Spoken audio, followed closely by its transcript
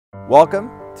Welcome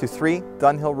to 3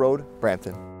 Dunhill Road,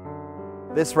 Brampton.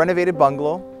 This renovated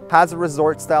bungalow has a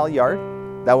resort-style yard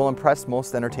that will impress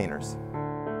most entertainers.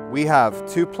 We have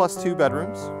 2+2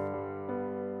 bedrooms,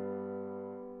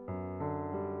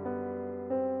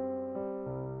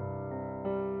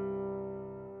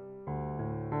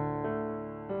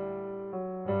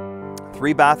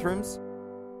 three bathrooms,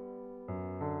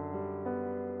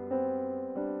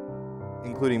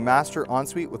 including master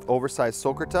ensuite with oversized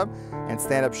soaker tub and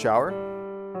stand-up shower.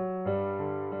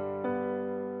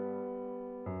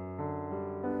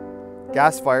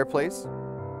 Gas fireplace,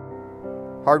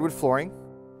 hardwood flooring,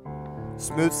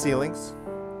 smooth ceilings,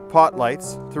 pot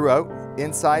lights throughout,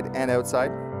 inside and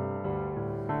outside,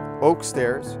 oak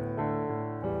stairs,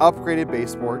 upgraded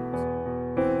baseboards,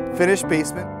 finished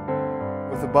basement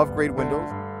with above-grade windows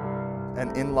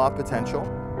and in-law potential,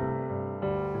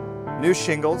 new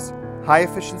shingles,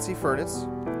 high-efficiency furnace,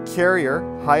 carrier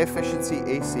high-efficiency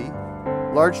AC,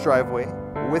 large driveway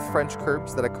with French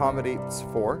curbs that accommodates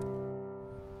 4,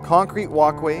 concrete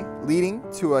walkway leading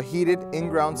to a heated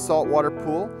in-ground saltwater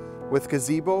pool with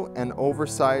gazebo and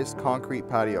oversized concrete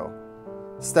patio,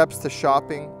 steps to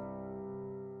shopping,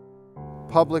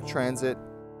 public transit,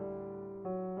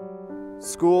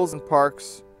 schools and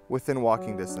parks within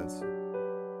walking distance.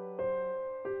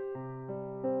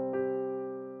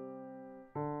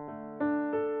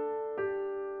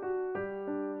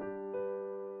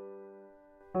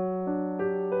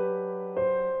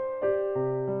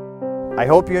 I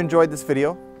hope you enjoyed this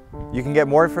video. You can get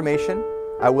more information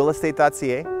at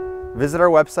willistate.ca. Visit our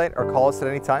website or call us at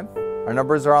any time. Our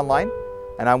numbers are online,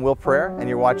 and I'm Will Pereira, and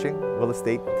you're watching Will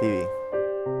Estate TV.